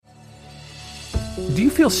Do you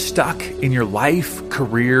feel stuck in your life,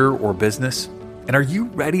 career, or business? And are you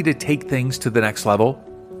ready to take things to the next level?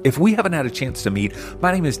 If we haven't had a chance to meet,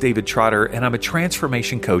 my name is David Trotter, and I'm a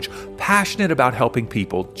transformation coach passionate about helping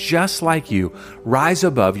people just like you rise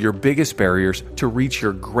above your biggest barriers to reach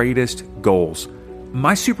your greatest goals.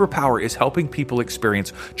 My superpower is helping people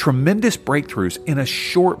experience tremendous breakthroughs in a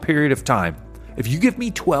short period of time. If you give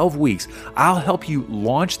me 12 weeks, I'll help you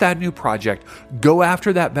launch that new project, go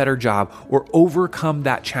after that better job, or overcome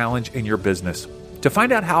that challenge in your business. To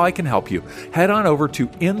find out how I can help you, head on over to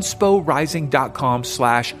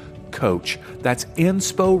insporising.com/coach. That's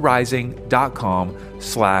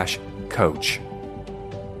insporising.com/coach.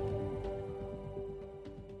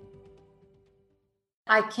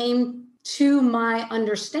 I came to my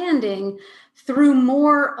understanding through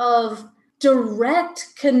more of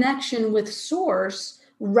direct connection with Source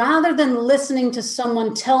rather than listening to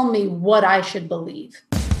someone tell me what I should believe.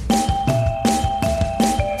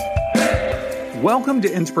 Welcome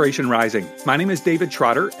to Inspiration Rising. My name is David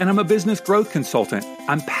Trotter, and I'm a business growth consultant.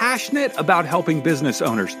 I'm passionate about helping business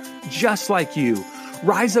owners, just like you,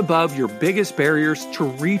 rise above your biggest barriers to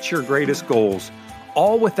reach your greatest goals,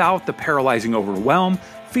 all without the paralyzing overwhelm,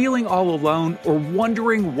 feeling all alone, or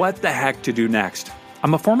wondering what the heck to do next.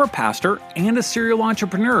 I'm a former pastor and a serial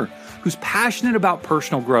entrepreneur who's passionate about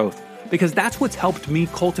personal growth because that's what's helped me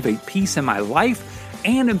cultivate peace in my life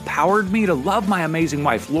and empowered me to love my amazing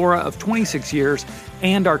wife, Laura, of 26 years,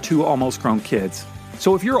 and our 2 almost grown kids.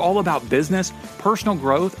 So if you're all about business, personal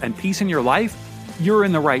growth, and peace in your life, you're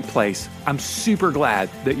in the right place. I'm super glad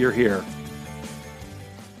that you're here.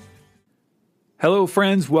 Hello,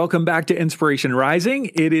 friends. Welcome back to Inspiration Rising.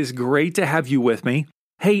 It is great to have you with me.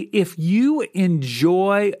 Hey, if you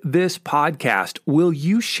enjoy this podcast, will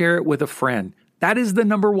you share it with a friend? That is the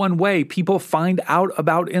number one way people find out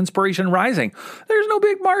about Inspiration Rising. There's no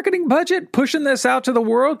big marketing budget pushing this out to the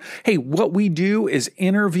world. Hey, what we do is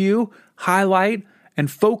interview, highlight,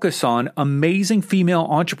 and focus on amazing female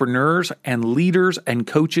entrepreneurs and leaders and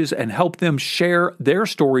coaches and help them share their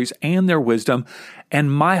stories and their wisdom.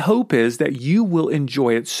 And my hope is that you will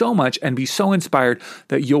enjoy it so much and be so inspired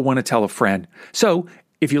that you'll want to tell a friend. So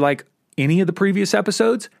if you like any of the previous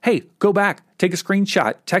episodes, hey, go back, take a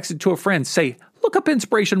screenshot, text it to a friend, say, look up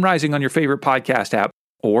Inspiration Rising on your favorite podcast app.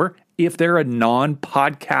 Or if they're a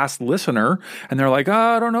non-podcast listener and they're like,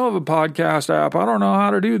 I don't know of a podcast app, I don't know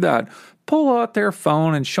how to do that, pull out their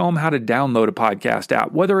phone and show them how to download a podcast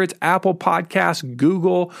app. Whether it's Apple Podcasts,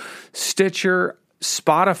 Google, Stitcher,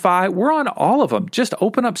 Spotify, we're on all of them. Just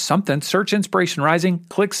open up something, search Inspiration Rising,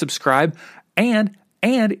 click subscribe, and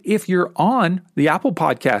if you're on the Apple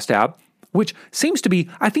Podcast app, which seems to be,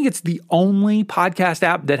 I think it's the only podcast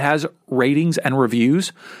app that has ratings and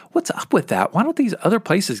reviews. What's up with that? Why don't these other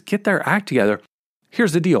places get their act together?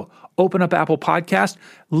 Here's the deal. Open up Apple Podcast,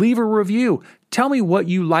 leave a review. Tell me what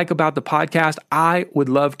you like about the podcast. I would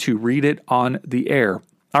love to read it on the air.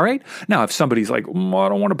 All right? Now, if somebody's like, I don't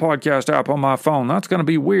want a podcast app on my phone, that's going to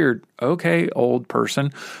be weird. Okay, old person.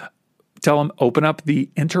 Tell them, open up the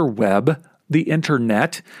interweb, the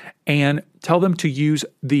internet, and tell them to use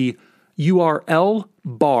the URL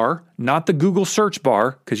bar, not the Google search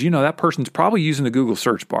bar, because that person's probably using the Google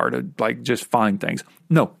search bar to just find things.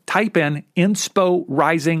 No, type in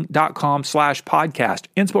insporising.com/podcast,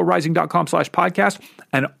 insporising.com/podcast,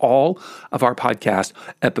 and all of our podcast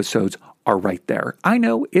episodes are right there. I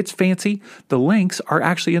know it's fancy. The links are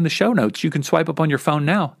actually in the show notes. You can swipe up on your phone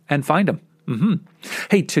now and find them.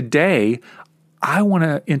 Hey, today, I want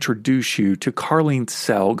to introduce you to Carlene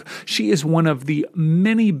Selg. She is one of the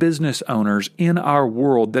many business owners in our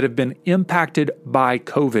world that have been impacted by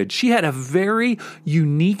COVID. She had a very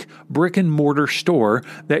unique brick and mortar store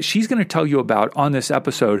that she's going to tell you about on this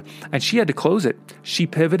episode, and she had to close it. She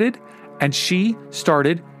pivoted and she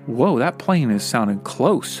started, whoa, that plane is sounding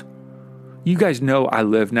close. You guys know I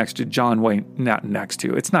live next to John Wayne, not next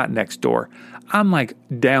to, it's not next door. I'm like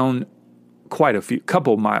down quite a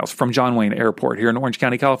couple miles from John Wayne Airport here in Orange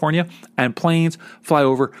County, California, and planes fly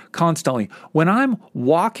over constantly. When I'm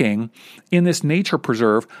walking in this nature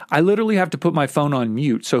preserve, I literally have to put my phone on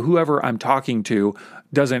mute so whoever I'm talking to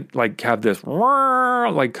doesn't have this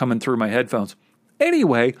coming through my headphones.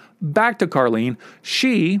 Anyway, back to Carlene.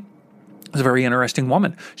 She is a very interesting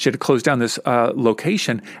woman. She had to close down this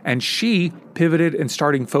location, and she pivoted and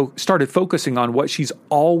started focusing on what she's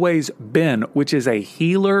always been, which is a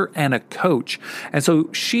healer and a coach. And so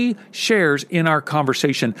she shares in our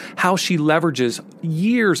conversation how she leverages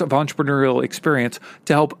years of entrepreneurial experience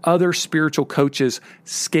to help other spiritual coaches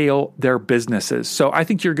scale their businesses. So I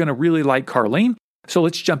think you're going to really like Carlene. So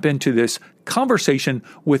let's jump into this conversation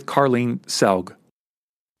with Carlene Selg.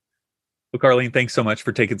 Well, Carlene, thanks so much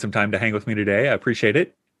for taking some time to hang with me today. I appreciate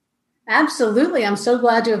it. Absolutely. I'm so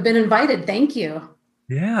glad to have been invited. Thank you.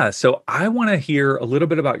 Yeah. So I want to hear a little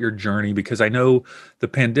bit about your journey because I know the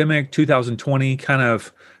pandemic 2020 kind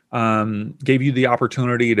of gave you the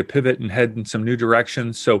opportunity to pivot and head in some new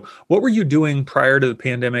directions. So what were you doing prior to the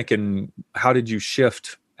pandemic and how did you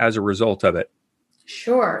shift as a result of it?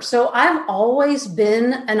 Sure. So I've always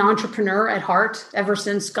been an entrepreneur at heart ever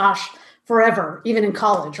since, gosh, forever, even in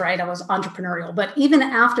college, right? I was entrepreneurial. But even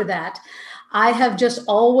after that, I have just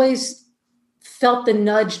always felt the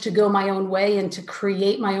nudge to go my own way and to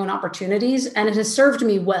create my own opportunities. And it has served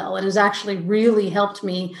me well. It has actually really helped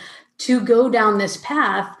me to go down this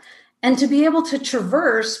path and to be able to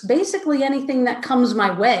traverse basically anything that comes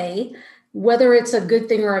my way, whether it's a good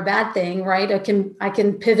thing or a bad thing, right? I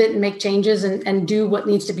can pivot and make changes and do what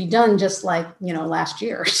needs to be done, just like, last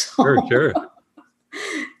year. Sure, So sure.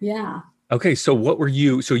 yeah. Okay, so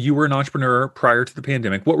so you were an entrepreneur prior to the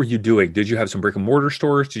pandemic. What were you doing? Did you have some brick and mortar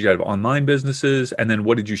stores? Did you have online businesses? And then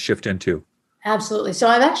what did you shift into? Absolutely. So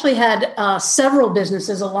I've actually had several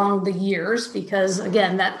businesses along the years because,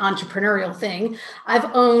 again, that entrepreneurial thing. I've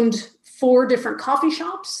owned 4 different coffee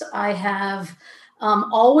shops. I have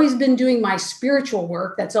always been doing my spiritual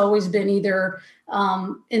work. That's always been either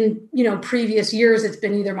in previous years, it's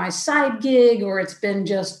been either my side gig or it's been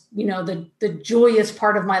just the joyous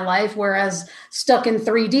part of my life. Whereas stuck in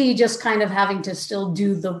 3D, just kind of having to still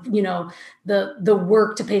do the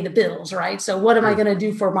work to pay the bills, right? So what am I going to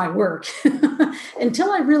do for my work?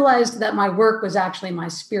 Until I realized that my work was actually my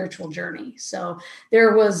spiritual journey. So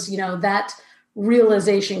there was, that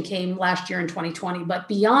realization came last year in 2020. But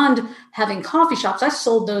beyond having coffee shops, I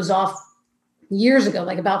sold those off years ago,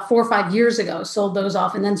 like about 4 or 5 years ago, sold those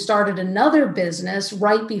off and then started another business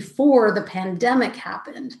right before the pandemic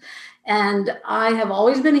happened. And I have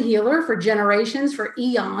always been a healer for generations, for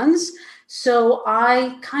eons. So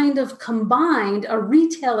I kind of combined a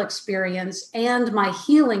retail experience and my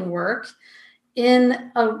healing work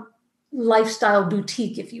in a lifestyle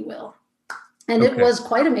boutique, if you will. And it Okay. was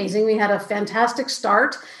quite amazing. We had a fantastic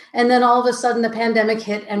start. And then all of a sudden the pandemic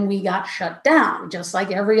hit and we got shut down, just like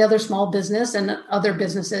every other small business and other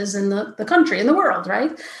businesses in the country and the world,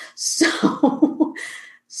 right? So,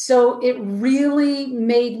 so it really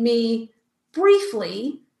made me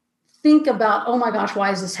briefly think about, oh my gosh,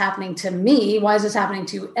 why is this happening to me? Why is this happening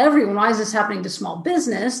to everyone? Why is this happening to small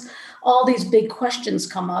business? All these big questions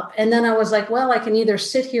come up. And then I was like, well, I can either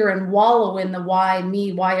sit here and wallow in the why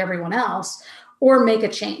me, why everyone else, or make a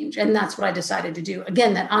change. And that's what I decided to do.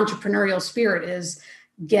 Again, that entrepreneurial spirit is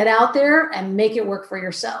get out there and make it work for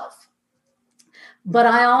yourself. But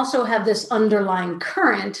I also have this underlying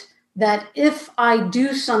current that if I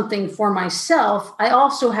do something for myself, I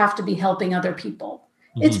also have to be helping other people.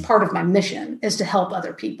 It's part of my mission is to help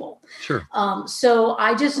other people. Sure. So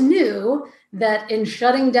I just knew that in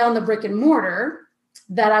shutting down the brick and mortar,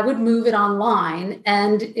 that I would move it online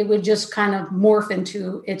and it would just kind of morph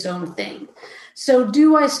into its own thing. So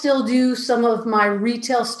do I still do some of my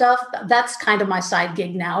retail stuff? That's kind of my side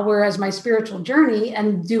gig now, whereas my spiritual journey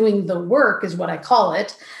and doing the work is what I call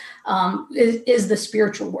it, is the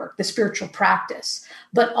spiritual work, the spiritual practice,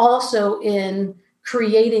 but also in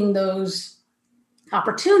creating those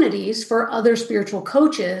opportunities for other spiritual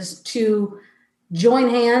coaches to join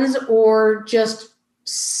hands or just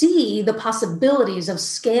see the possibilities of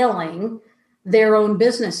scaling their own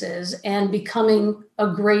businesses and becoming a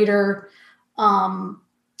greater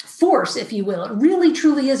force, if you will. It really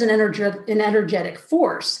truly is an energetic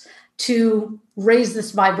force to raise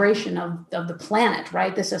this vibration of the planet,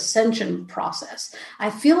 right? This ascension process. I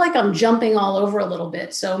feel like I'm jumping all over a little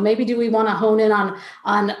bit. So maybe do we want to hone in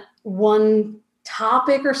on one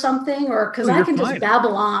topic or something, or because I can fine. just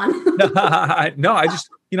babble on. No, I just,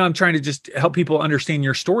 I'm trying to just help people understand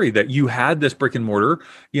your story that you had this brick and mortar,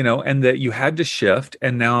 and that you had to shift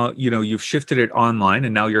and now, you've shifted it online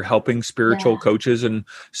and now you're helping spiritual coaches and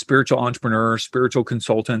spiritual entrepreneurs, spiritual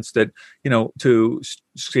consultants that, to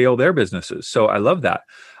scale their businesses. So I love that.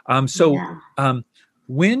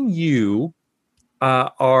 When you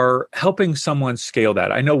are helping someone scale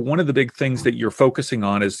that, I know one of the big things that you're focusing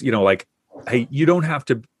on is, hey, you don't have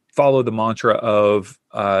to follow the mantra of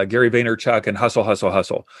Gary Vaynerchuk and hustle, hustle,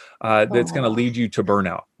 hustle. That's going to lead you to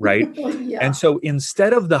burnout, right? Yeah. And so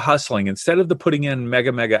instead of the hustling, instead of the putting in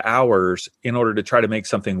mega hours in order to try to make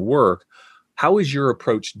something work, how is your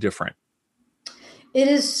approach different? It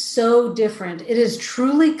is so different. It is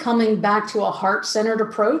truly coming back to a heart-centered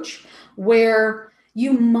approach where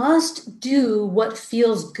you must do what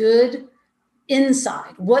feels good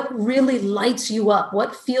inside, what really lights you up,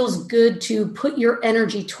 what feels good to put your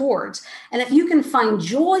energy towards. And if you can find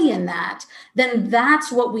joy in that, then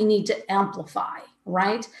that's what we need to amplify,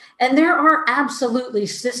 right? And there are absolutely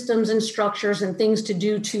systems and structures and things to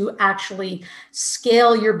do to actually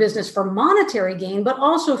scale your business for monetary gain, but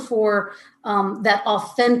also for that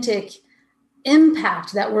authentic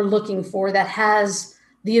impact that we're looking for, that has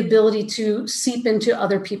the ability to seep into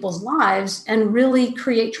other people's lives and really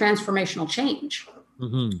create transformational change,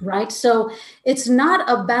 right? So it's not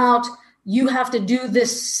about you have to do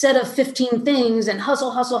this set of 15 things and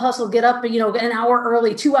hustle, get up, an hour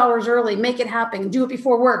early, 2 hours early, make it happen, do it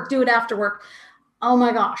before work, do it after work. Oh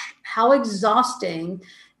my gosh, how exhausting.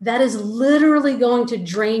 That is literally going to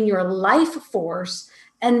drain your life force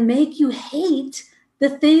and make you hate the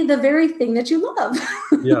very thing that you love.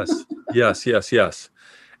 Yes.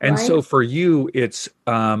 And right? So for you, it's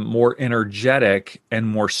more energetic and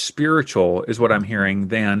more spiritual is what I'm hearing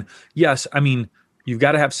than, yes, I mean, you've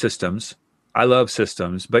got to have systems. I love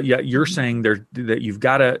systems, but yet you're saying that you've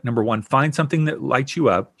got to, number one, find something that lights you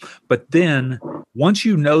up. But then once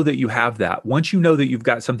you know that you have that, once you know that you've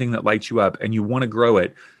got something that lights you up and you want to grow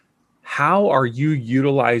it, how are you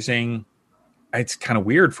utilizing? It's kind of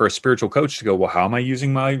weird for a spiritual coach to go, well, how am I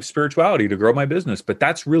using my spirituality to grow my business? But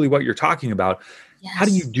that's really what you're talking about. Yes. How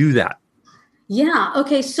do you do that? Yeah.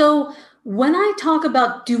 Okay. So when I talk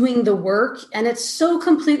about doing the work, and it's so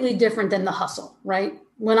completely different than the hustle, right?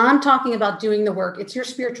 When I'm talking about doing the work, it's your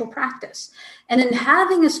spiritual practice. And in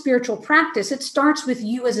having a spiritual practice, it starts with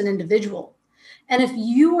you as an individual. And if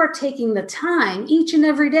you are taking the time each and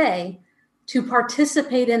every day to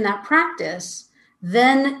participate in that practice,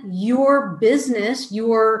 then your business,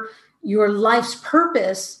 your life's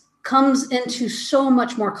purpose comes into so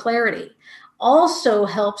much more clarity. Also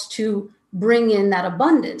helps to bring in that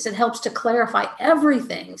abundance. It helps to clarify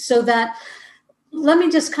everything. So that, let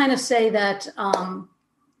me just kind of say that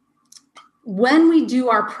when we do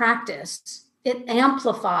our practice, it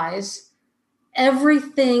amplifies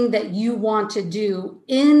everything that you want to do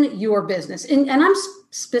in your business. And I'm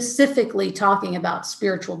specifically talking about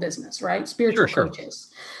spiritual business, right? Spiritual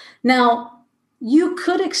coaches. Now, you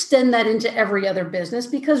could extend that into every other business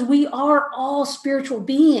because we are all spiritual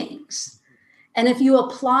beings. And if you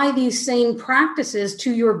apply these same practices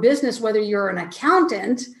to your business, whether you're an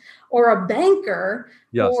accountant or a banker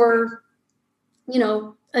or,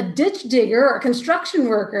 a ditch digger or a construction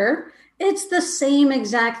worker, it's the same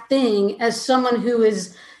exact thing as someone who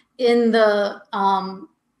is in the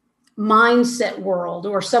mindset world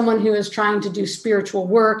or someone who is trying to do spiritual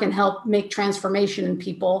work and help make transformation in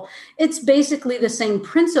people. It's basically the same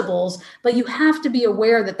principles, but you have to be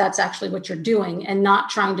aware that that's actually what you're doing and not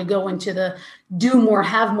trying to go into the do more,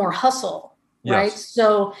 have more hustle, right?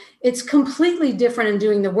 So it's completely different in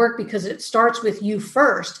doing the work because it starts with you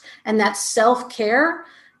first. And that self-care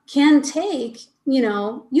can take,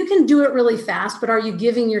 you can do it really fast, but are you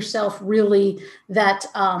giving yourself really that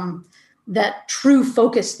true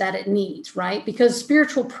focus that it needs, right? Because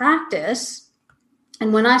spiritual practice,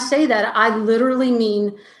 and when I say that, I literally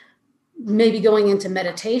mean maybe going into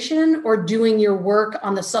meditation or doing your work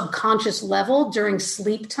on the subconscious level during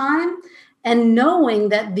sleep time and knowing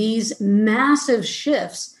that these massive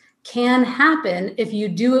shifts can happen if you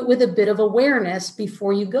do it with a bit of awareness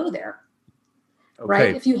before you go there,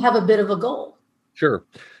 right? If you have a bit of a goal. Sure.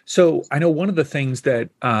 So I know one of the things that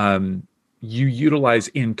you utilize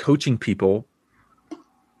in coaching people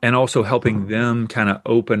and also helping them kind of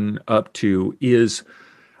open up to is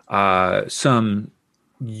some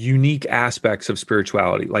unique aspects of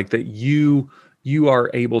spirituality, like that you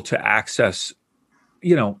are able to access.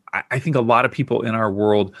 I think a lot of people in our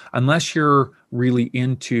world, unless you're really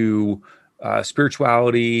into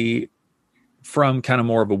spirituality from kind of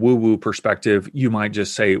more of a woo-woo perspective, you might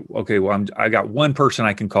just say, okay, well, I got one person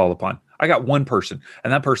I can call upon. I got one person,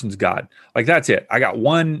 and that person's God. Like, that's it. I got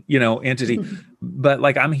one, entity. But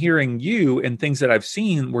like, I'm hearing you and things that I've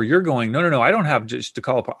seen where you're going, no, I don't have just to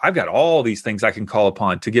call upon. I've got all these things I can call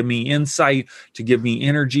upon to give me insight, to give me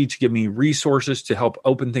energy, to give me resources, to help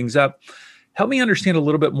open things up. Help me understand a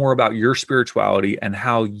little bit more about your spirituality and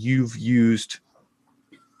how you've used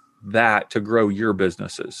that to grow your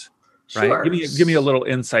businesses. Right? Sure. Give me a little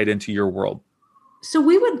insight into your world. So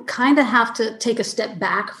we would kind of have to take a step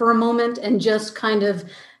back for a moment and just kind of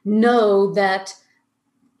know that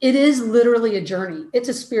it is literally a journey. It's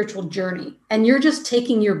a spiritual journey, and you're just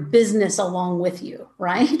taking your business along with you,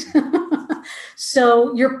 right?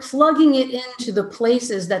 So you're plugging it into the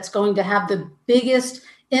places that's going to have the biggest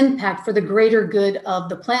impact for the greater good of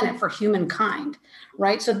the planet, for humankind,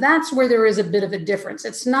 right? So that's where there is a bit of a difference.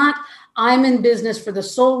 It's not, I'm in business for the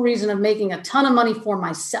sole reason of making a ton of money for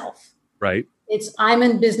myself. Right. It's, I'm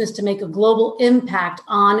in business to make a global impact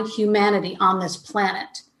on humanity on this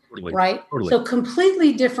planet. Totally. Right. Totally. So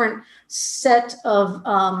completely different set of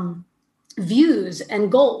views and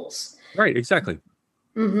goals. Right. Exactly.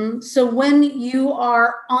 Mm-hmm. So when you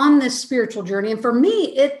are on this spiritual journey, and for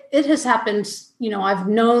me, it has happened, I've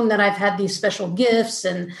known that I've had these special gifts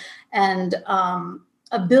and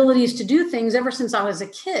abilities to do things ever since I was a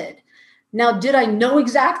kid. Now, did I know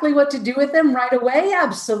exactly what to do with them right away?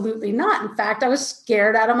 Absolutely not. In fact, I was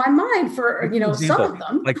scared out of my mind for, some of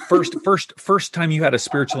them. Like first time you had a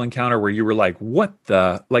spiritual encounter where you were like, what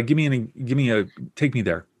the, like, take me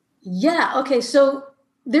there. Yeah. Okay. So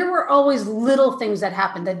there were always little things that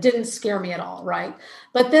happened that didn't scare me at all. Right.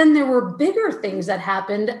 But then there were bigger things that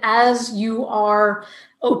happened as you are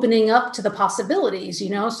opening up to the possibilities,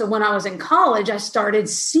 So when I was in college, I started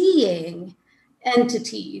seeing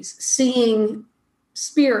entities, seeing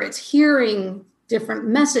spirits, hearing different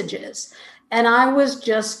messages. And I was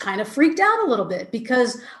just kind of freaked out a little bit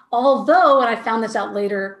because although, and I found this out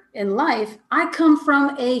later in life, I come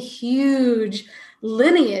from a huge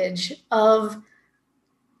lineage of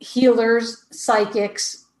healers,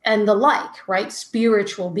 psychics, and the like, right?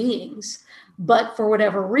 Spiritual beings. But for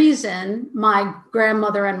whatever reason, my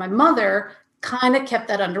grandmother and my mother kind of kept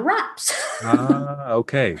that under wraps.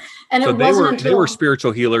 Okay. And so they were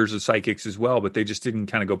spiritual healers and psychics as well, but they just didn't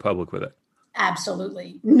kind of go public with it.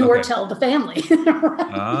 Absolutely. Nor tell the family.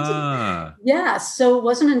 Right? Yeah. So it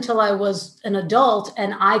wasn't until I was an adult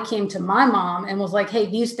and I came to my mom and was like, hey,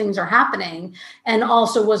 these things are happening. And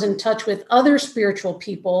also was in touch with other spiritual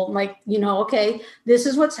people, like, okay, this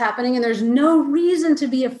is what's happening. And there's no reason to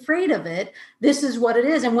be afraid of it. This is what it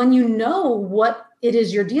is. And when you know what it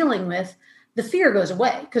is you're dealing with, the fear goes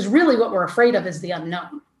away, because really what we're afraid of is the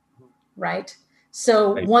unknown, right?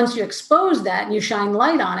 So once you expose that and you shine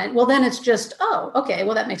light on it, well, then it's just, oh, okay,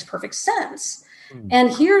 well, that makes perfect sense.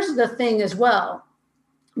 And here's the thing as well.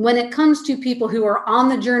 When it comes to people who are on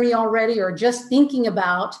the journey already or just thinking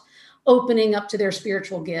about opening up to their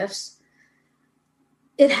spiritual gifts,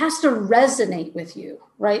 it has to resonate with you,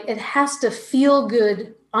 right? It has to feel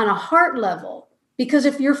good on a heart level, because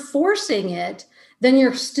if you're forcing it, then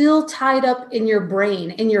you're still tied up in your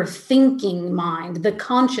brain, in your thinking mind, the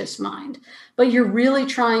conscious mind, but you're really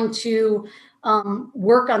trying to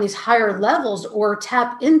work on these higher levels or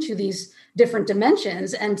tap into these different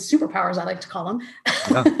dimensions and superpowers, I like to call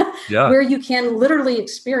them, where you can literally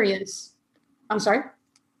experience. I'm sorry?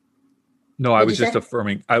 No, I was just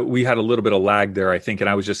affirming. We had a little bit of lag there, I think, and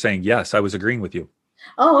I was just saying, yes, I was agreeing with you.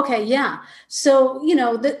 Oh, okay. Yeah. So,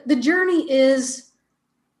 the journey is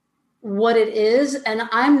what it is. And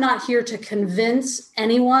I'm not here to convince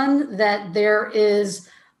anyone that there is,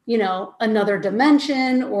 another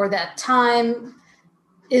dimension or that time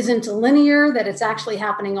isn't linear, that it's actually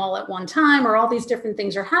happening all at one time, or all these different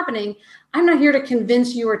things are happening. I'm not here to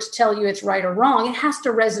convince you or to tell you it's right or wrong. It has to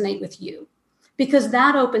resonate with you, because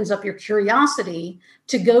that opens up your curiosity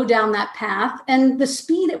to go down that path and the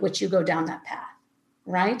speed at which you go down that path,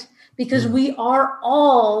 right? Because we are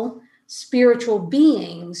all spiritual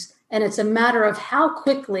beings. And it's a matter of how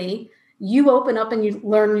quickly you open up and you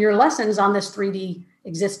learn your lessons on this 3D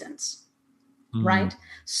existence, right?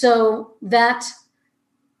 So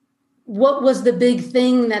what was the big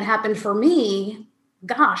thing that happened for me?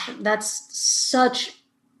 Gosh, that's such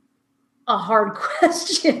a hard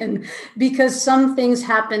question, because some things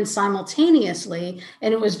happened simultaneously.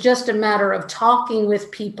 And it was just a matter of talking with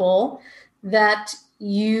people that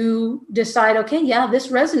you decide, okay, yeah, this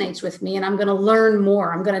resonates with me and I'm going to learn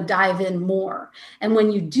more. I'm going to dive in more. And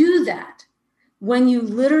when you do that, when you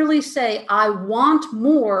literally say, I want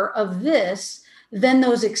more of this, then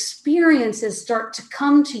those experiences start to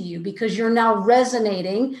come to you, because you're now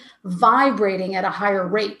resonating, vibrating at a higher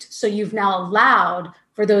rate. So you've now allowed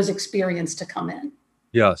for those experiences to come in.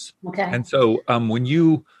 Yes. Okay. And so when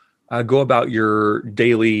you go about your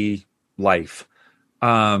daily life,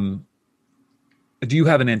 do you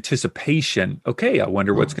have an anticipation? Okay, I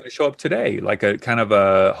wonder what's going to show up today, like a kind of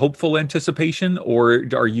a hopeful anticipation, or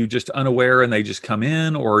are you just unaware and they just come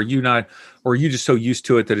in, or are you not, or are you just so used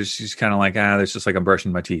to it that it's just kind of like, it's just like I'm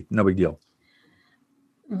brushing my teeth, no big deal?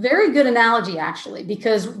 Very good analogy, actually,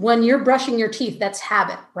 because when you're brushing your teeth, that's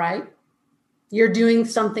habit, right? You're doing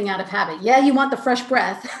something out of habit. Yeah, you want the fresh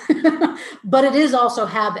breath, but it is also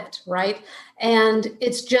habit, right? And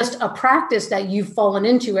it's just a practice that you've fallen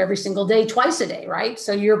into every single day, twice a day, right?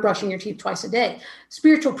 So you're brushing your teeth twice a day.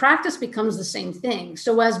 Spiritual practice becomes the same thing.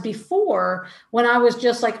 So as before, when I was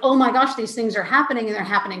just like, oh my gosh, these things are happening and they're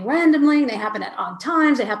happening randomly, and they happen at odd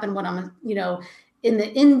times. They happen when I'm, in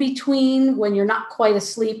the in-between, when you're not quite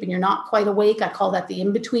asleep and you're not quite awake. I call that the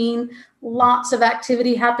in-between. Lots of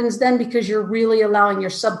activity happens then because you're really allowing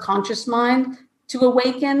your subconscious mind to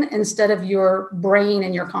awaken instead of your brain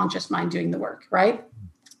and your conscious mind doing the work, right?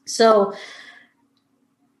 So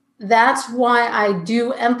that's why I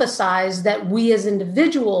do emphasize that we as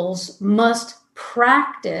individuals must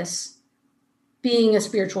practice being a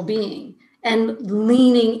spiritual being and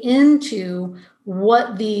leaning into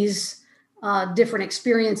what these different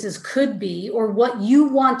experiences could be, or what you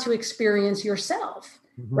want to experience yourself,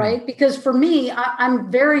 right? Because for me, I'm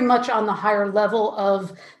very much on the higher level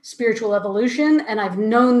of spiritual evolution. And I've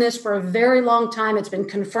known this for a very long time. It's been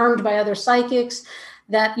confirmed by other psychics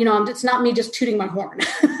that, it's not me just tooting my horn.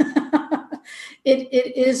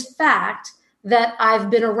 It is fact that I've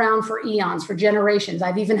been around for eons, for generations.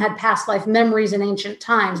 I've even had past life memories in ancient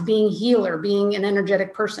times, being a healer, being an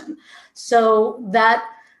energetic person. So that,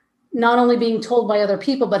 not only being told by other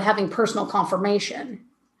people, but having personal confirmation.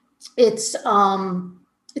 It's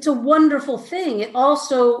a wonderful thing. It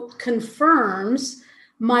also confirms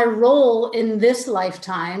my role in this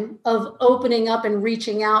lifetime of opening up and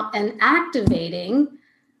reaching out and activating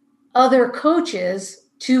other coaches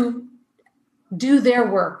to do their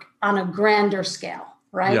work on a grander scale,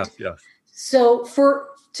 right? Yes, yes. So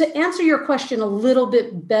to answer your question a little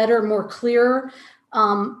bit better, more clear,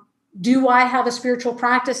 do I have a spiritual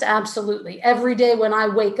practice? Absolutely. Every day when I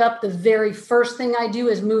wake up, the very first thing I do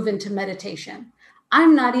is move into meditation.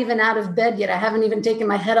 I'm not even out of bed yet. I haven't even taken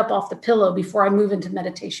my head up off the pillow before I move into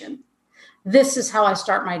meditation. This is how I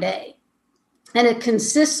start my day. And it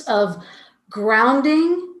consists of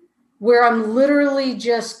grounding, where I'm literally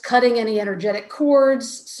just cutting any energetic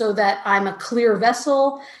cords so that I'm a clear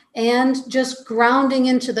vessel, and just grounding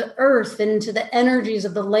into the earth and into the energies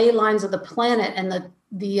of the ley lines of the planet and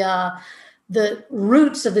the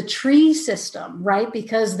roots of the tree system, right?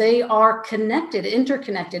 Because they are connected,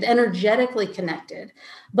 interconnected, energetically connected,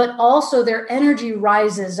 but also their energy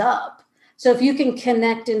rises up. So if you can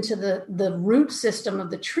connect into the root system of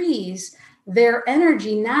the trees, their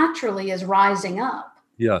energy naturally is rising up.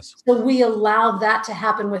 Yes. So we allow that to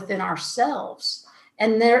happen within ourselves.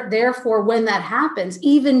 And therefore, when that happens,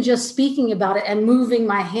 even just speaking about it and moving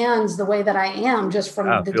my hands the way that I am, just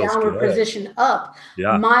from the downward position up,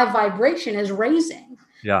 my vibration is raising.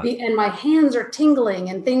 Yeah. And my hands are tingling,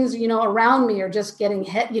 and things, around me are just getting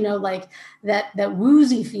like that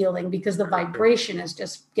woozy feeling, because the vibration is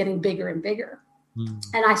just getting bigger and bigger.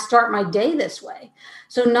 And I start my day this way.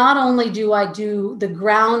 So not only do I do the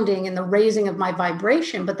grounding and the raising of my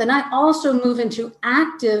vibration, but then I also move into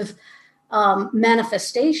active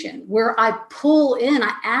manifestation, where I pull in,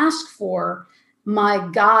 I ask for my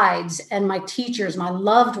guides and my teachers, my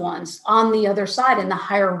loved ones on the other side in the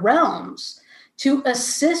higher realms, to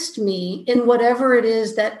assist me in whatever it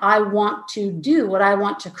is that I want to do, what I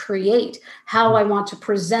want to create, how I want to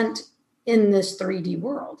present in this 3D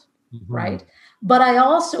world, right? But I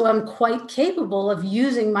also am quite capable of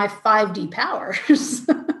using my 5D powers,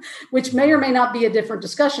 which may or may not be a different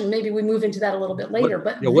discussion. Maybe we move into that a little bit later.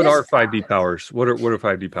 What are 5D powers? What are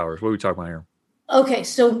 5D powers? What are we talking about here? Okay,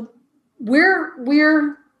 so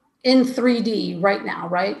we're in 3D right now,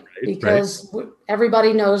 right? Because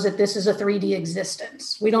everybody knows that this is a 3D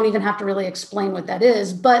existence. We don't even have to really explain what that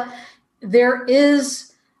is, but there is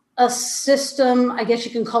a system, I guess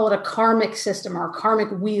you can call it a karmic system or a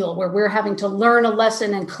karmic wheel, where we're having to learn a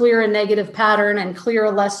lesson and clear a negative pattern and clear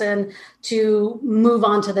a lesson to move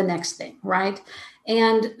on to the next thing, right?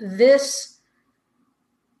 And this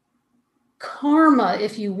karma,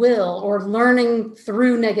 if you will, or learning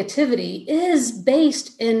through negativity, is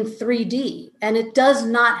based in 3D, and it does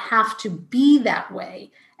not have to be that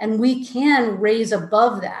way. And we can raise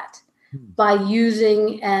above that by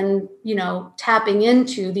using and, tapping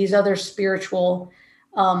into these other spiritual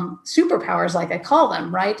superpowers, like I call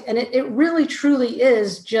them, right? And it really, truly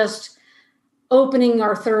is just opening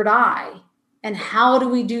our third eye. And how do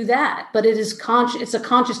we do that? But it is it's a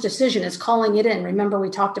conscious decision. It's calling it in. Remember, we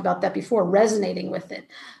talked about that before, resonating with it.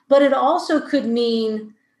 But it also could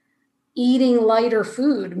mean eating lighter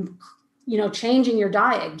food, changing your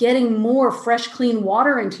diet, getting more fresh, clean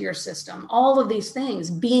water into your system, all of these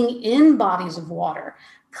things, being in bodies of water,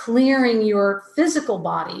 clearing your physical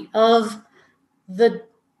body of the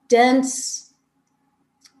dense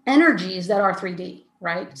energies that are 3D,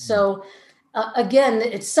 right? So again,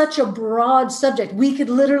 it's such a broad subject. We could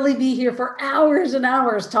literally be here for hours and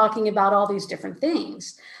hours talking about all these different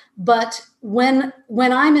things. But when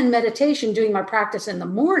I'm in meditation doing my practice in the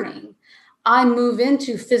morning, I move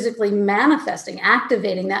into physically manifesting,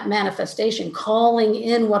 activating that manifestation, calling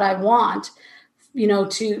in what I want,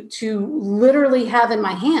 to literally have in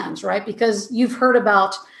my hands, right? Because you've heard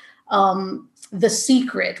about The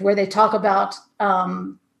Secret, where they talk about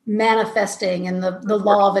manifesting and the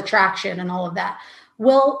law of attraction and all of that.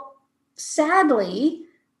 Well, sadly,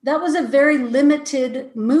 that was a very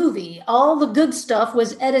limited movie. All the good stuff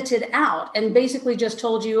was edited out and basically just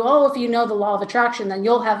told you, oh, if you know the law of attraction, then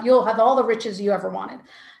you'll have all the riches you ever wanted.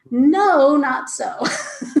 No, not so.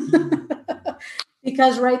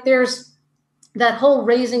 Because there's that whole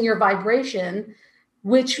raising your vibration,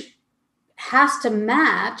 which has to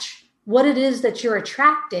match what it is that you're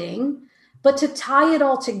attracting. But to tie it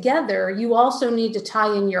all together, you also need to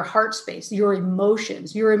tie in your heart space, your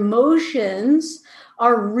emotions. Your emotions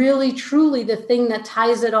are really, truly the thing that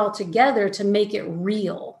ties it all together to make it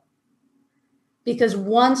real. Because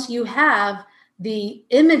once you have the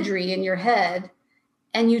imagery in your head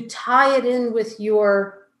and you tie it in with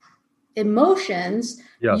your emotions,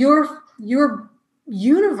 yes, your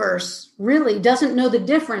universe really doesn't know the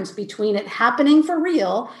difference between it happening for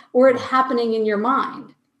real or it happening in your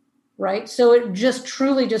mind. Right. So it just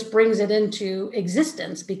truly just brings it into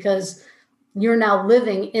existence because you're now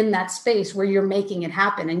living in that space where you're making it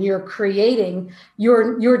happen and you're creating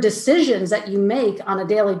your decisions that you make on a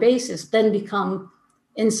daily basis then become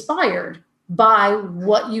inspired by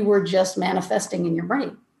what you were just manifesting in your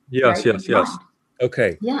brain. Yes, right? Yes.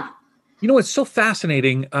 Okay. Yeah. It's so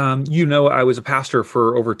fascinating. I was a pastor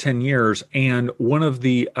for over 10 years, and one of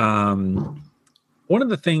the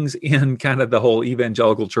things in kind of the whole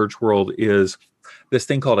evangelical church world is this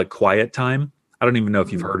thing called a quiet time. I don't even know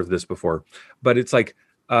if you've heard of this before, but it's like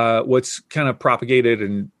what's kind of propagated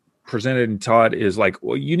and presented and taught is like,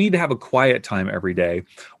 well, you need to have a quiet time every day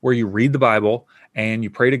where you read the Bible and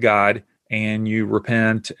you pray to God and you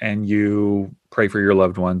repent and you pray for your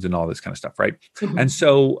loved ones and all this kind of stuff, right? Mm-hmm. And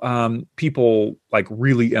so people like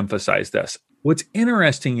really emphasize this. What's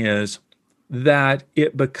interesting is that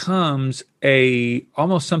it becomes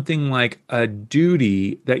almost something like a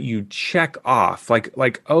duty that you check off,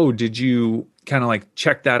 like, oh, did you kind of like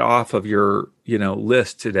check that off of your,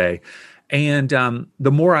 list today? And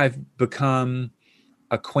the more I've become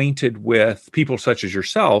acquainted with people such as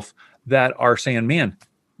yourself that are saying, man,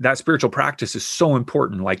 that spiritual practice is so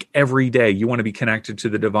important. Like every day you want to be connected to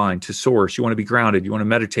the divine, to source, you want to be grounded, you want to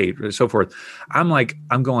meditate and so forth.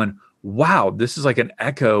 I'm going, wow, this is like an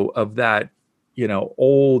echo of that,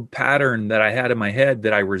 old pattern that I had in my head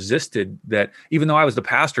that I resisted, that even though I was the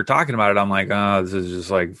pastor talking about it, I'm like, oh, this is just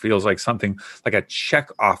like, feels like something like a check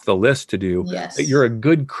off the list to do. Yes. That you're a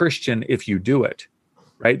good Christian if you do it,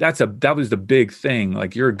 right? That was the big thing.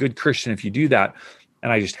 Like you're a good Christian if you do that.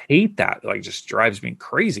 And I just hate that. Like just drives me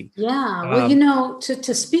crazy. Yeah. Well,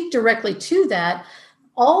 to speak directly to that,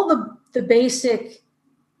 all the basic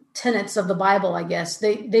tenets of the Bible, I guess,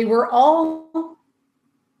 they were all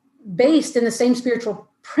based in the same spiritual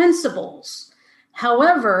principles.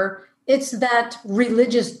 However, it's that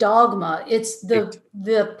religious dogma. It's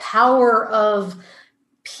the power of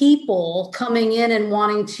people coming in and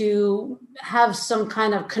wanting to have some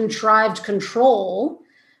kind of contrived control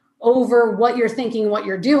over what you're thinking, what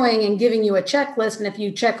you're doing, and giving you a checklist. And if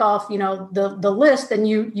you check off, the list, then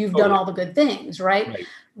you've done all the good things, right?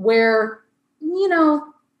 Where,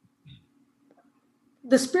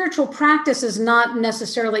 the spiritual practice is not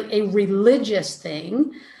necessarily a religious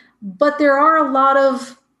thing, but there are a lot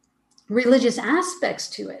of religious aspects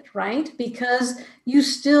to it, right? Because you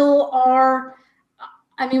still are,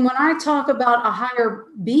 when I talk about a higher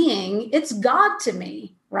being, it's God to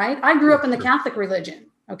me, right? I grew up in the Catholic religion,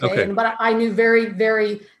 okay? But I knew very,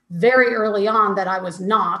 very, very early on that I was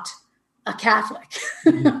not a Catholic,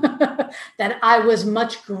 that I was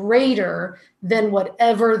much greater than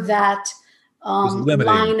whatever that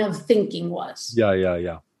line of thinking was.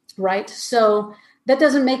 Yeah. Right. So that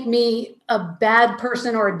doesn't make me a bad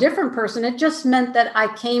person or a different person. It just meant that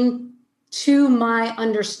I came to my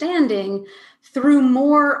understanding through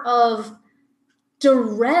more of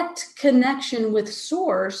direct connection with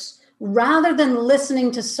source rather than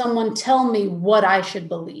listening to someone tell me what I should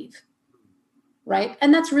believe. Right.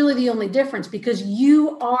 And that's really the only difference, because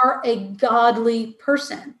you are a godly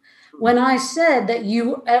person. When I said that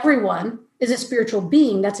everyone is a spiritual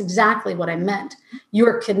being, that's exactly what I meant.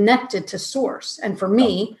 You're connected to source. And for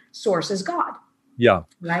me, source is God. Yeah.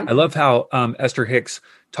 Right. I love how Esther Hicks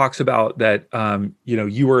talks about that,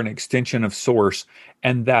 you are an extension of source,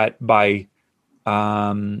 and that by,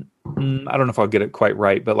 I don't know if I'll get it quite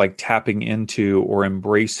right, but like tapping into or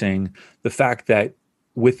embracing the fact that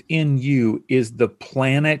within you is the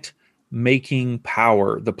planet making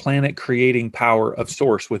power, the planet creating power of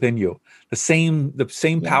source within you. The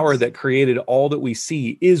same power that created all that we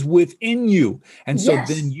see is within you. And so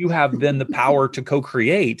then you have the power to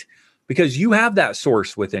co-create because you have that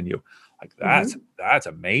source within you. Like that's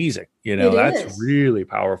amazing. That's really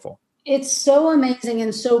powerful. It's so amazing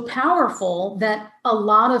and so powerful that a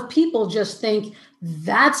lot of people just think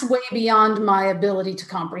that's way beyond my ability to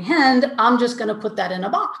comprehend. I'm just going to put that in a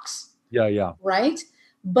box. Yeah. Right?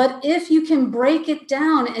 But if you can break it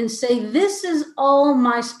down and say, this is all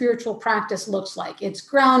my spiritual practice looks like. It's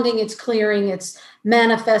grounding, it's clearing, it's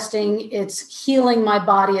manifesting, it's healing my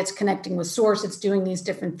body, it's connecting with source, it's doing these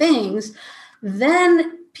different things.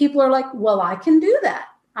 Then people are like, well, I can do that.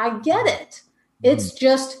 I get it. It's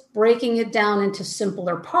just breaking it down into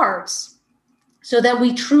simpler parts so that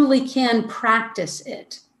we truly can practice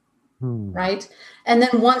it. Right? And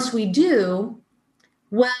then once we do,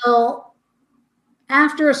 well,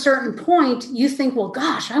 after a certain point, you think, well,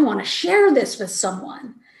 gosh, I want to share this with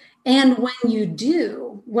someone. And when you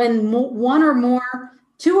do, when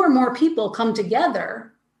two or more people come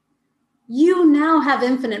together, you now have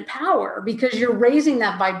infinite power because you're raising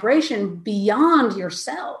that vibration beyond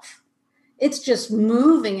yourself. It's just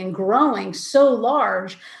moving and growing so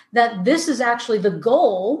large that this is actually the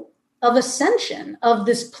goal of ascension, of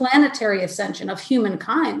this planetary ascension of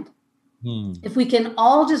humankind. If we can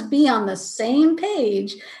all just be on the same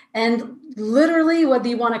page and literally, whether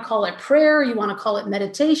you want to call it prayer, you want to call it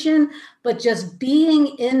meditation, but just being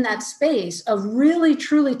in that space of really,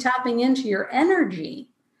 truly tapping into your energy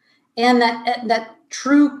and that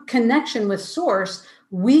true connection with source,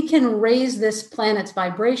 we can raise this planet's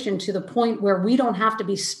vibration to the point where we don't have to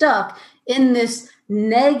be stuck in this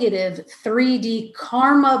negative 3D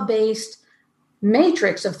karma-based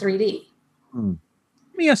matrix of 3D. Let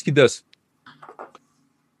me ask you this.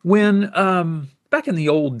 When back in the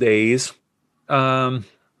old days, when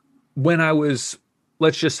I was,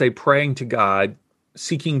 let's just say, praying to God,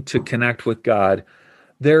 seeking to connect with God,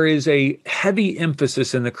 there is a heavy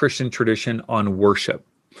emphasis in the Christian tradition on worship.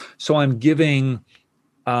 So I'm giving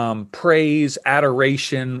praise,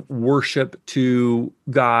 adoration, worship to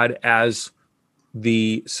God as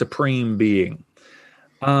the supreme being.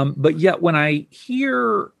 But yet when I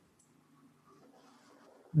hear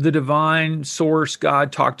the divine source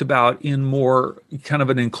God talked about in more kind of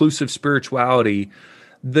an inclusive spirituality,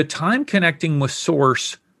 the time connecting with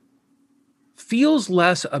source feels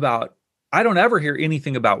less about, I don't ever hear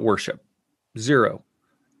anything about worship. Zero.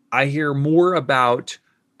 I hear more about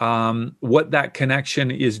what that connection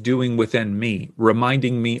is doing within me,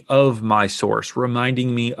 reminding me of my source,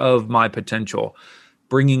 reminding me of my potential,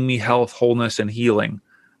 bringing me health, wholeness, and healing.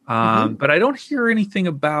 But I don't hear anything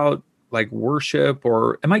about like worship,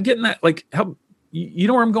 or am I getting that? Like, how, you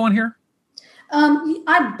know where I'm going here?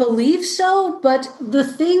 I believe so, but the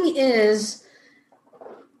thing is,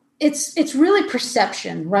 it's really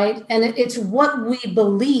perception, right? And it's what we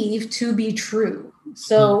believe to be true.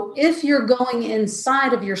 So if you're going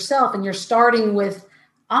inside of yourself and you're starting with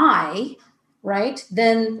I, right,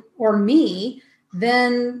 then, or me,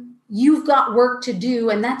 then you've got work to do,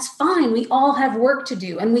 and that's fine. We all have work to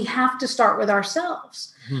do, and we have to start with ourselves.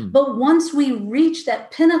 But once we reach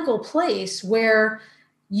that pinnacle place where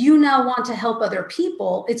you now want to help other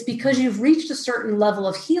people, it's because you've reached a certain level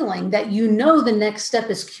of healing that you know the next step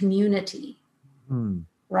is community,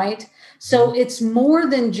 right? So it's more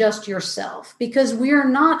than just yourself, because we are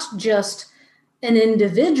not just an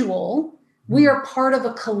individual. We are part of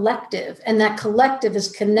a collective, and that collective is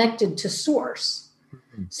connected to source.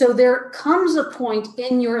 So there comes a point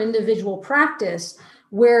in your individual practice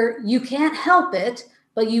where you can't help it,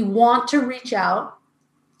 but you want to reach out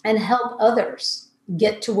and help others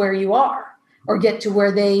get to where you are, or get to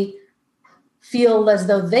where they feel as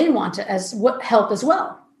though they want to help as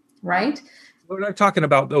well, right? What I'm talking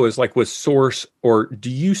about, though, is like with source, or do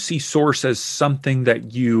you see source as something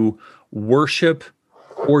that you worship,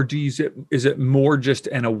 or is it more just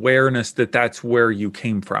an awareness that that's where you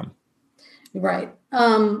came from? Right.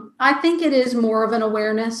 I think it is more of an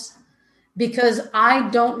awareness, because I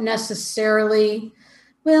don't necessarily...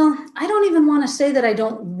 Well, I don't even want to say that I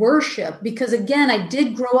don't worship, because again, I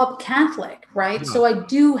did grow up Catholic, right? So I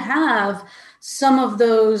do have some of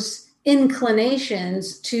those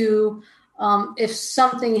inclinations to, if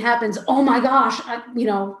something happens, oh my gosh,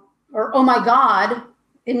 or oh my God,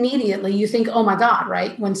 immediately you think, oh my God,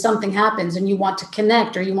 right? When something happens and you want to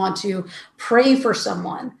connect or you want to pray for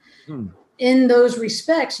someone. In those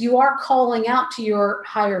respects, you are calling out to your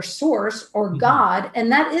higher source or God,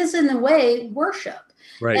 and that is in a way worship.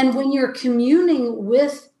 Right. And when you're communing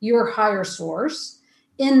with your higher source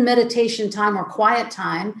in meditation time or quiet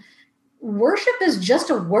time, worship is just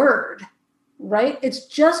a word, right? It's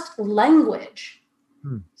just language.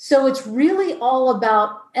 So it's really all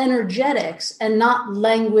about energetics and not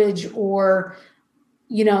language or,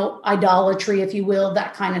 idolatry, if you will,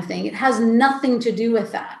 that kind of thing. It has nothing to do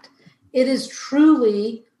with that. It is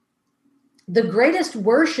truly the greatest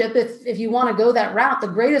worship. If you want to go that route, the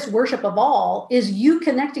greatest worship of all is you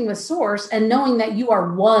connecting with source and knowing that you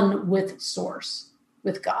are one with source,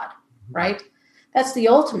 with God, right? That's the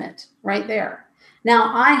ultimate right there.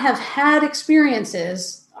 Now, I have had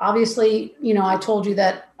experiences. Obviously, I told you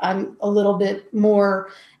that I'm a little bit more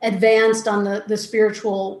advanced on the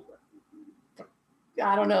spiritual,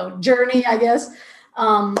 journey, I guess.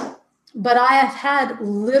 But I have had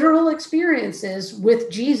literal experiences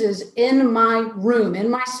with Jesus in my room, in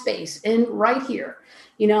my space, in right here,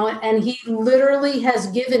 and he literally has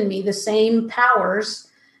given me the same powers.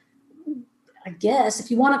 I guess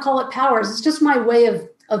if you want to call it powers, it's just my way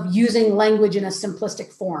of using language in a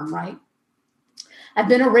simplistic form, right? I've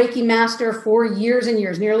been a Reiki master for years and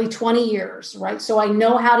years, nearly 20 years, right? So I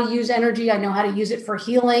know how to use energy. I know how to use it for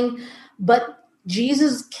healing. But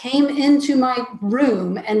Jesus came into my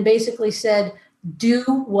room and basically said, do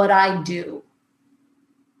what I do.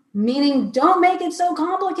 Meaning, don't make it so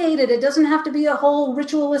complicated. It doesn't have to be a whole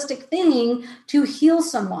ritualistic thing to heal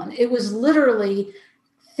someone. It was literally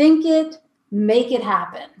think it, make it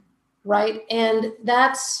happen, right? And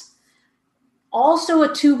that's also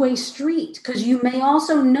a two-way street, because you may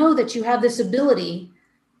also know that you have this ability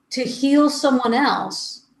to heal someone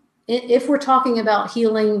else. If we're talking about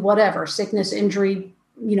healing, whatever, sickness, injury,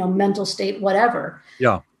 mental state, whatever.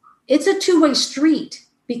 Yeah. It's a two-way street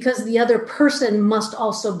because the other person must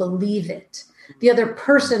also believe it. The other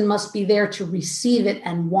person must be there to receive it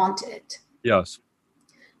and want it. Yes.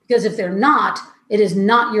 Because if they're not, it is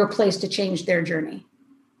not your place to change their journey.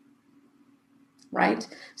 Right?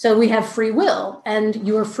 So we have free will, and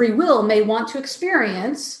your free will may want to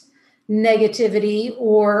experience negativity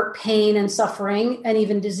or pain and suffering and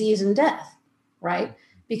even disease and death, right?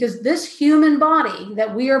 Because this human body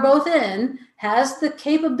that we are both in has the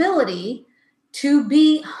capability to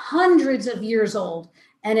be hundreds of years old,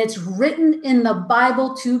 and it's written in the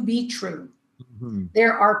Bible to be true.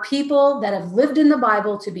 There are people that have lived in the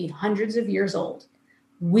Bible to be hundreds of years old.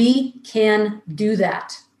 We can do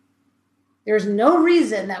that. There's no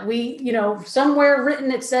reason that we, somewhere written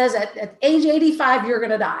it says at age 85, you're going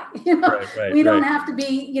to die. We don't have to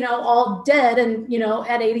be, all dead and,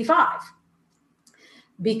 at 85.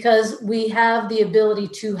 Because we have the ability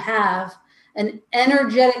to have an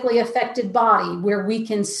energetically affected body where we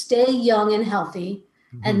can stay young and healthy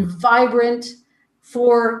and vibrant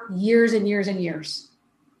for years and years and years.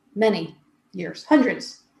 Many years,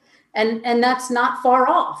 hundreds. And that's not far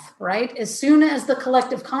off, right? As soon as the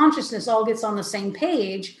collective consciousness all gets on the same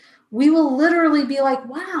page, we will literally be like,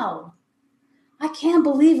 wow, I can't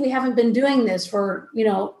believe we haven't been doing this for,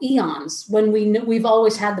 eons when we've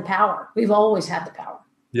always had the power. We've always had the power.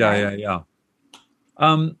 Yeah, right? Yeah.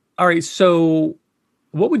 All right. So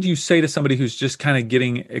what would you say to somebody who's just kind of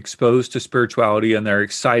getting exposed to spirituality and they're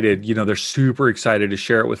excited, they're super excited to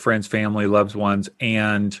share it with friends, family, loved ones,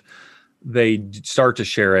 and they start to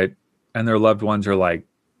share it and their loved ones are like,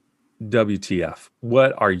 WTF,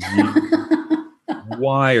 what are you,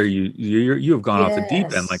 why are you have gone off the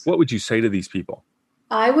deep end. Like, what would you say to these people?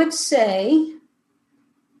 I would say,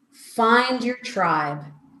 find your tribe,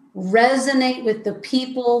 resonate with the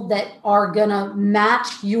people that are going to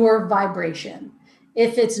match your vibration.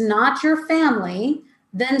 If it's not your family,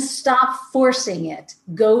 then stop forcing it.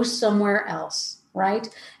 Go somewhere else. Right.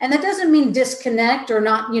 And that doesn't mean disconnect or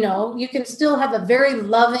not, you can still have a very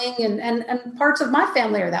loving and parts of my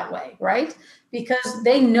family are that way. Right. Because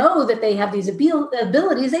they know that they have these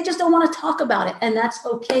abilities. They just don't want to talk about it. And that's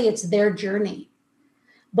okay. It's their journey.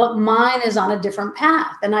 But mine is on a different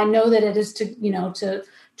path. And I know that it is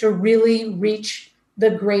to really reach the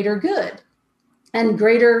greater good and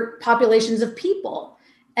greater populations of people.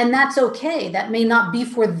 And that's okay. That may not be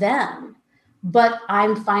for them. But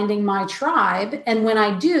I'm finding my tribe. And when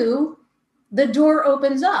I do, the door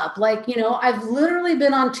opens up. Like, I've literally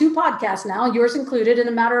been on 2 podcasts now, yours included, in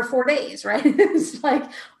a matter of 4 days, right? It's like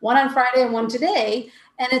one on Friday and one today.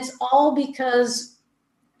 And it's all because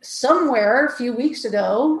somewhere a few weeks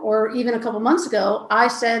ago, or even a couple months ago, I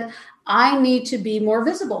said, I need to be more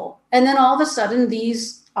visible. And then all of a sudden,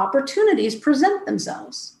 these opportunities present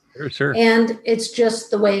themselves. Sure. And it's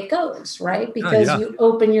just the way it goes, right? Because you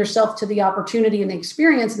open yourself to the opportunity and the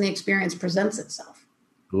experience presents itself.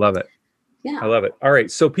 Love it. Yeah. I love it. All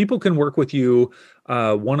right. So people can work with you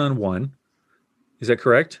one-on-one. Is that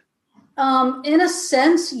correct? In a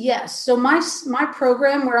sense, yes. So my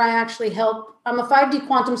program where I actually help, I'm a 5D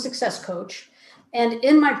quantum success coach. And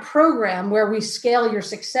in my program where we scale your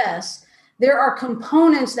success, there are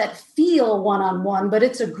components that feel one-on-one, but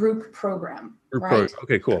it's a group program. Right?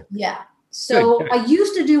 Okay, cool. Yeah. So good. I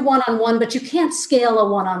used to do one-on-one, but you can't scale a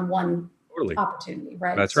one-on-one opportunity,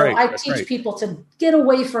 right? That's so right. I teach people to get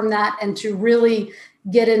away from that and to really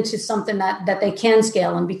get into something that they can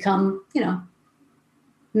scale and become,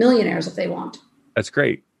 millionaires if they want. That's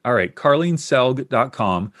great. All right.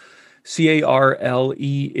 CarleneSelg.com,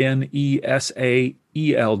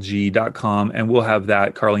 CarleneSaelg.com. And we'll have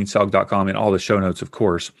that, CarleneSelg.com, in all the show notes, of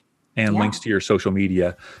course, and links to your social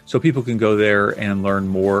media. So people can go there and learn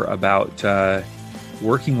more about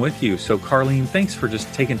working with you. So Carlene, thanks for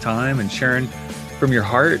just taking time and sharing from your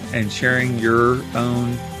heart and sharing your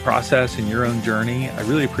own process and your own journey. I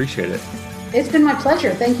really appreciate it. It's been my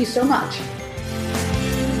pleasure. Thank you so much.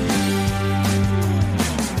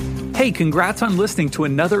 Hey, congrats on listening to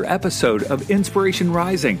another episode of Inspiration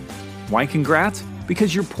Rising. Why congrats?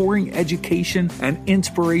 Because you're pouring education and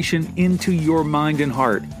inspiration into your mind and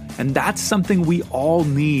heart. And that's something we all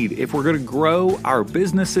need if we're going to grow our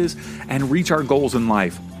businesses and reach our goals in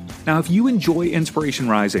life. Now, if you enjoy Inspiration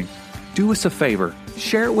Rising, do us a favor,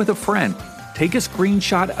 share it with a friend. Take a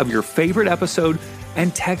screenshot of your favorite episode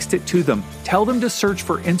and text it to them. Tell them to search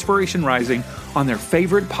for Inspiration Rising on their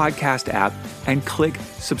favorite podcast app and click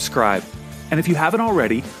subscribe. And if you haven't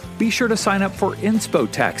already, be sure to sign up for Inspo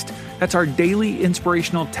Text. That's our daily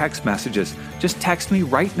inspirational text messages. Just text me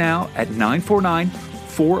right now at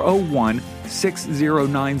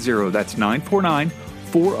 949-401-6090. That's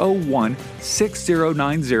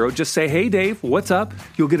 949-401-6090. Just say, hey, Dave, what's up?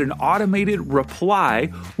 You'll get an automated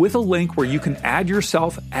reply with a link where you can add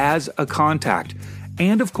yourself as a contact.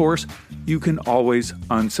 And of course, you can always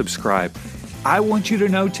unsubscribe. I want you to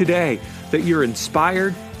know today that you're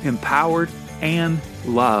inspired, empowered, and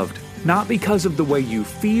loved. Not because of the way you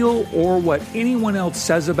feel or what anyone else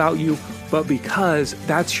says about you, but because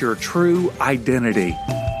that's your true identity.